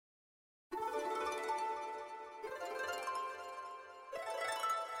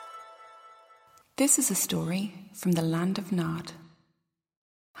This is a story from the land of Nod.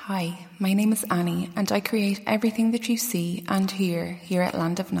 Hi, my name is Annie and I create everything that you see and hear here at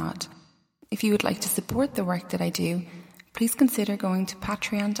Land of Nod. If you would like to support the work that I do, please consider going to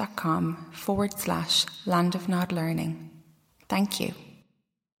patreon.com/Land of Nod Learning. Thank you.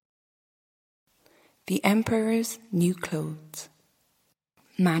 The Emperor's New Clothes.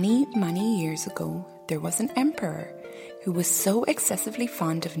 Many, many years ago, there was an emperor who was so excessively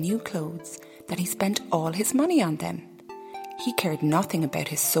fond of new clothes that he spent all his money on them. He cared nothing about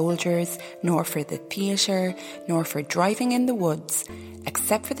his soldiers, nor for the theatre, nor for driving in the woods,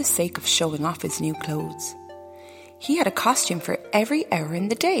 except for the sake of showing off his new clothes. He had a costume for every hour in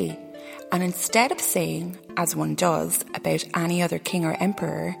the day, and instead of saying, as one does about any other king or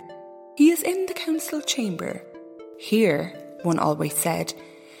emperor, "He is in the council chamber," here, one always said,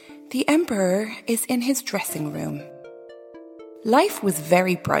 "The emperor is in his dressing room." Life was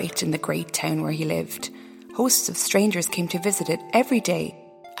very bright in the great town where he lived. Hosts of strangers came to visit it every day,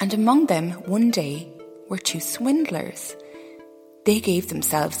 and among them, one day, were two swindlers. They gave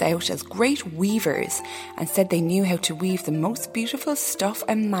themselves out as great weavers and said they knew how to weave the most beautiful stuff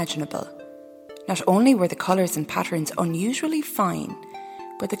imaginable. Not only were the colours and patterns unusually fine,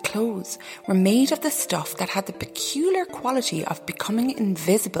 but the clothes were made of the stuff that had the peculiar quality of becoming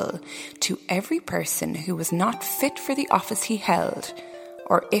invisible to every person who was not fit for the office he held,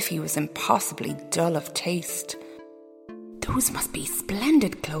 or if he was impossibly dull of taste. "Those must be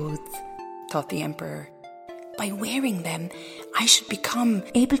splendid clothes," thought the emperor. "By wearing them, I should become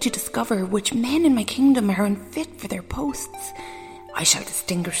able to discover which men in my kingdom are unfit for their posts. I shall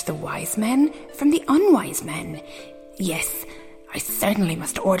distinguish the wise men from the unwise men. Yes, I certainly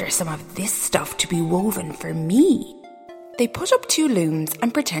must order some of this stuff to be woven for me." They put up two looms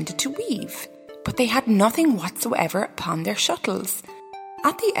and pretended to weave, but they had nothing whatsoever upon their shuttles.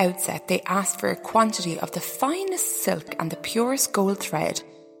 At the outset, they asked for a quantity of the finest silk and the purest gold thread,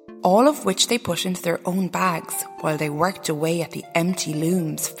 all of which they put into their own bags while they worked away at the empty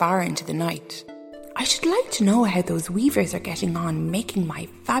looms far into the night. "I should like to know how those weavers are getting on making my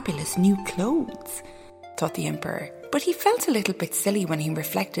fabulous new clothes," thought the emperor. But he felt a little bit silly when he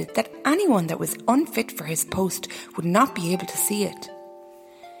reflected that anyone that was unfit for his post would not be able to see it.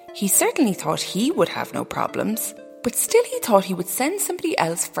 He certainly thought he would have no problems, but still he thought he would send somebody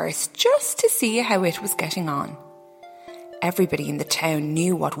else first just to see how it was getting on. Everybody in the town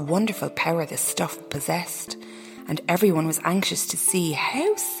knew what wonderful power this stuff possessed, and everyone was anxious to see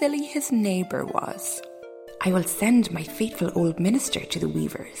how silly his neighbour was. "I will send my faithful old minister to the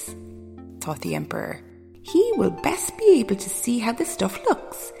weavers," thought the emperor. "He will best be able to see how the stuff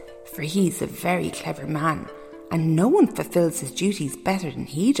looks, for he's a very clever man, and no one fulfills his duties better than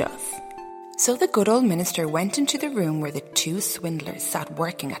he does." So the good old minister went into the room where the two swindlers sat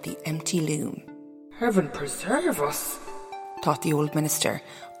working at the empty loom. "Heaven preserve us," thought the old minister,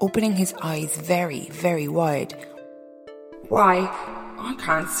 opening his eyes very, very wide. "Why, I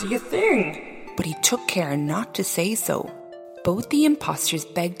can't see a thing." But he took care not to say so. Both the impostors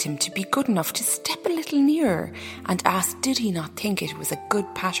begged him to be good enough to step a little nearer and asked did he not think it was a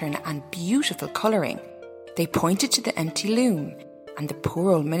good pattern and beautiful colouring. They pointed to the empty loom, and the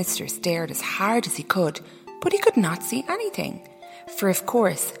poor old minister stared as hard as he could, but he could not see anything, for of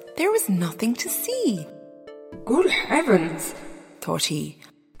course there was nothing to see. "Good heavens," thought he.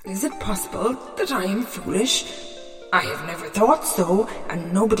 "Is it possible that I am foolish? I have never thought so,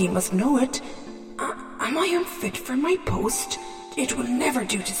 and nobody must know it. Am I unfit for my post? It will never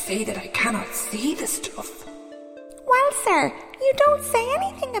do to say that I cannot see the stuff." "Well, sir, you don't say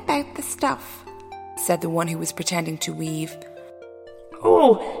anything about the stuff," said the one who was pretending to weave.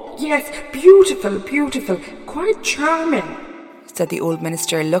 "Oh, yes, beautiful, beautiful, quite charming," said the old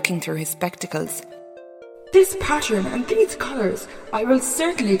minister, looking through his spectacles. "This pattern and these colours, I will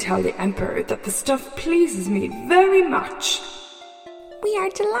certainly tell the emperor that the stuff pleases me very much." "We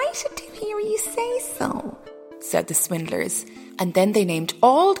are delighted to hear you say so," said the swindlers, and then they named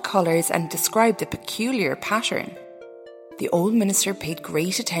all the colours and described the peculiar pattern. The old minister paid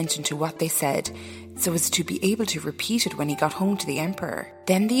great attention to what they said, so as to be able to repeat it when he got home to the emperor.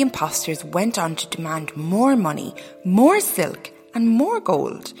 Then the impostors went on to demand more money, more silk, and more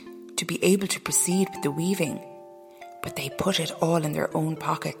gold to be able to proceed with the weaving. But they put it all in their own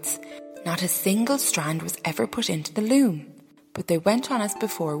pockets. Not a single strand was ever put into the loom, but they went on as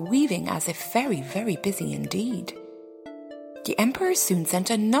before, weaving as if very, very busy indeed. The emperor soon sent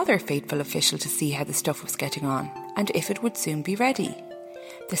another faithful official to see how the stuff was getting on, and if it would soon be ready.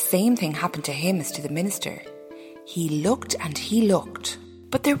 The same thing happened to him as to the minister. He looked and he looked,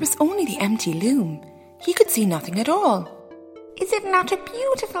 but there was only the empty loom. He could see nothing at all. "Is it not a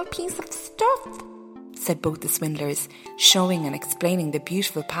beautiful piece of stuff?" said both the swindlers, showing and explaining the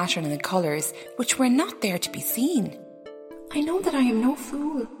beautiful pattern and the colours which were not there to be seen. I know that I am no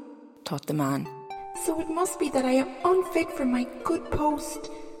fool, thought the man. So it must be that I am unfit for my good post.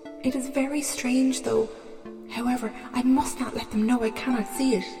 It is very strange, though. However, I must not let them know I cannot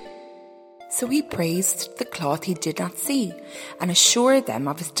see it. So he praised the cloth he did not see, and assured them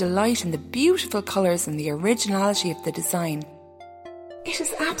of his delight in the beautiful colours and the originality of the design. It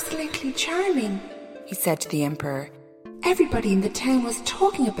is absolutely charming, he said to the Emperor. Everybody in the town was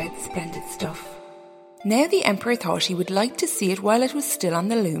talking about the splendid stuff. Now the Emperor thought he would like to see it while it was still on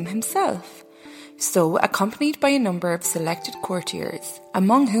the loom himself. So, accompanied by a number of selected courtiers,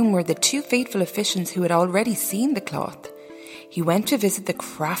 among whom were the 2 faithful officials who had already seen the cloth, he went to visit the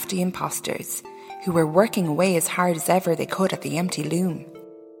crafty impostors, who were working away as hard as ever they could at the empty loom.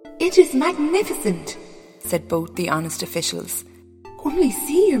 It is magnificent, said both the honest officials. Only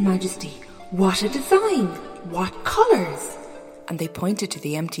see, Your Majesty, what a design, what colours! And they pointed to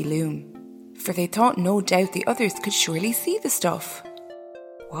the empty loom, for they thought no doubt the others could surely see the stuff.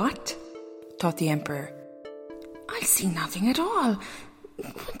 What? thought the Emperor. I see nothing at all.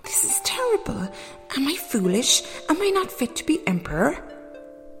 This is terrible. Am I foolish? Am I not fit to be Emperor?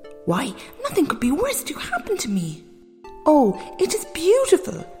 Why, nothing could be worse to happen to me. Oh, it is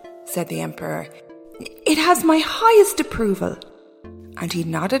beautiful, said the Emperor. It has my highest approval. And he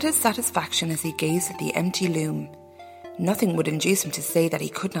nodded his satisfaction as he gazed at the empty loom. Nothing would induce him to say that he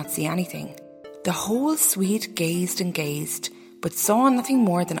could not see anything. The whole suite gazed and gazed, but saw nothing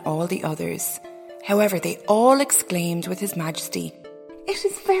more than all the others. However, they all exclaimed with His Majesty, It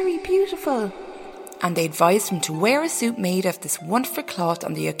is very beautiful. And they advised him to wear a suit made of this wonderful cloth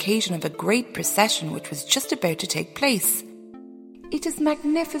on the occasion of a great procession which was just about to take place. It is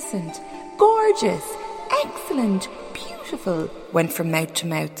magnificent, gorgeous, excellent, beautiful, went from mouth to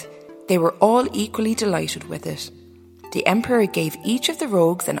mouth. They were all equally delighted with it. The Emperor gave each of the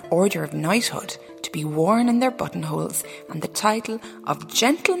rogues an order of knighthood to be worn in their buttonholes and the title of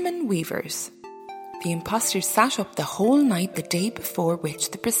Gentlemen Weavers. The impostors sat up the whole night the day before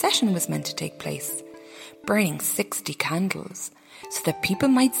which the procession was meant to take place, burning 60 candles, so that people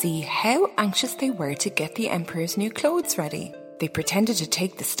might see how anxious they were to get the Emperor's new clothes ready. They pretended to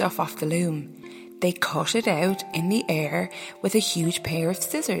take the stuff off the loom. They cut it out in the air with a huge pair of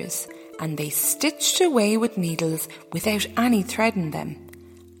scissors, and they stitched away with needles without any thread in them.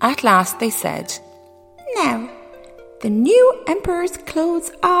 At last they said, Now, the new Emperor's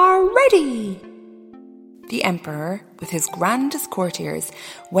clothes are ready. The Emperor, with his grandest courtiers,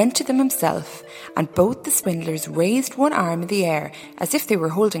 went to them himself, and both the swindlers raised one arm in the air as if they were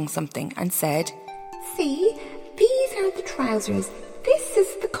holding something, and said, See, these are the trousers, this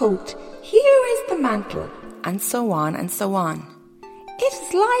is the coat, here is the mantle, and so on and so on. It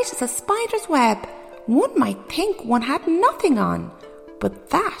is light as a spider's web. One might think one had nothing on, but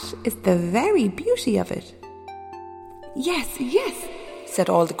that is the very beauty of it. Yes, yes, said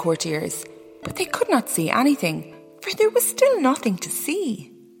all the courtiers, but they could not see anything, for there was still nothing to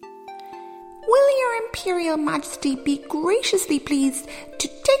see. Will your Imperial Majesty be graciously pleased to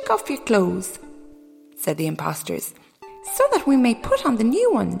take off your clothes, said the impostors, so that we may put on the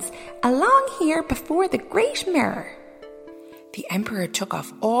new ones along here before the great mirror. The Emperor took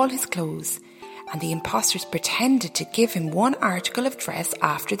off all his clothes, and the impostors pretended to give him one article of dress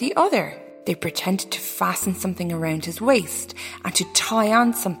after the other. They pretended to fasten something around his waist and to tie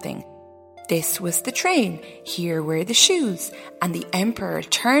on something. This was the train, here were the shoes, and the Emperor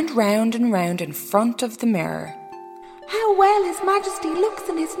turned round and round in front of the mirror. How well His Majesty looks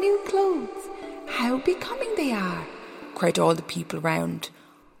in his new clothes! How becoming they are! Cried all the people round.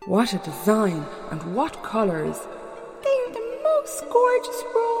 What a design, and what colours! They are the most gorgeous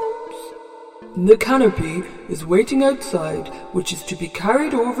robes. The canopy is waiting outside, which is to be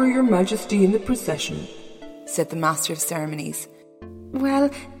carried over your Majesty in the procession, said the Master of Ceremonies. Well,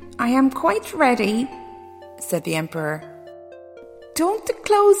 I am quite ready, said the Emperor. Don't the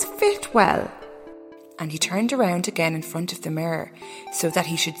clothes fit well? And he turned around again in front of the mirror, so that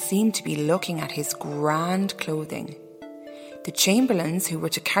he should seem to be looking at his grand clothing. The chamberlains who were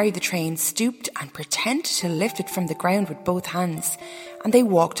to carry the train stooped and pretended to lift it from the ground with both hands, and they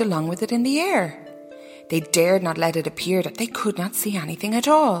walked along with it in the air. They dared not let it appear that they could not see anything at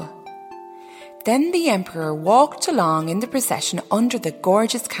all. Then the Emperor walked along in the procession under the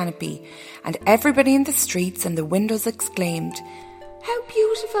gorgeous canopy, and everybody in the streets and the windows exclaimed, How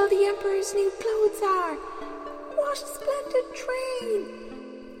beautiful the Emperor's new clothes are! What a splendid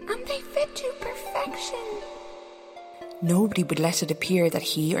train! And they fit to perfection. Nobody would let it appear that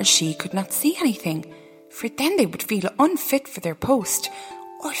he or she could not see anything, for then they would feel unfit for their post,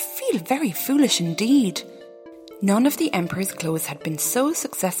 I feel very foolish indeed. None of the Emperor's clothes had been so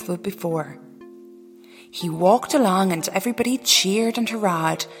successful before. He walked along and everybody cheered and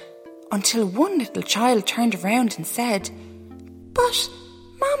hurrahed, until one little child turned around and said, "But,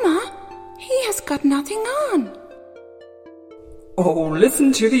 Mama, he has got nothing on." "Oh,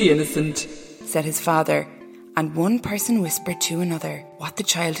 listen to the innocent," said his father, and one person whispered to another what the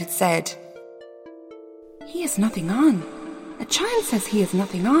child had said. "He has nothing on. A child says he has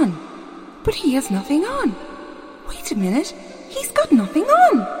nothing on, but he has nothing on. Wait a minute, he's got nothing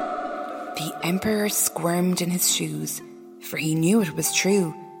on." The Emperor squirmed in his shoes, for he knew it was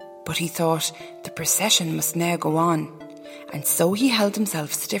true, but he thought the procession must now go on, and so he held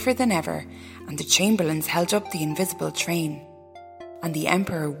himself stiffer than ever, and the chamberlains held up the invisible train, and the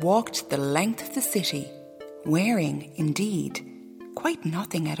Emperor walked the length of the city, wearing, indeed, quite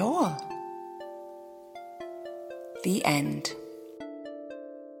nothing at all. The end.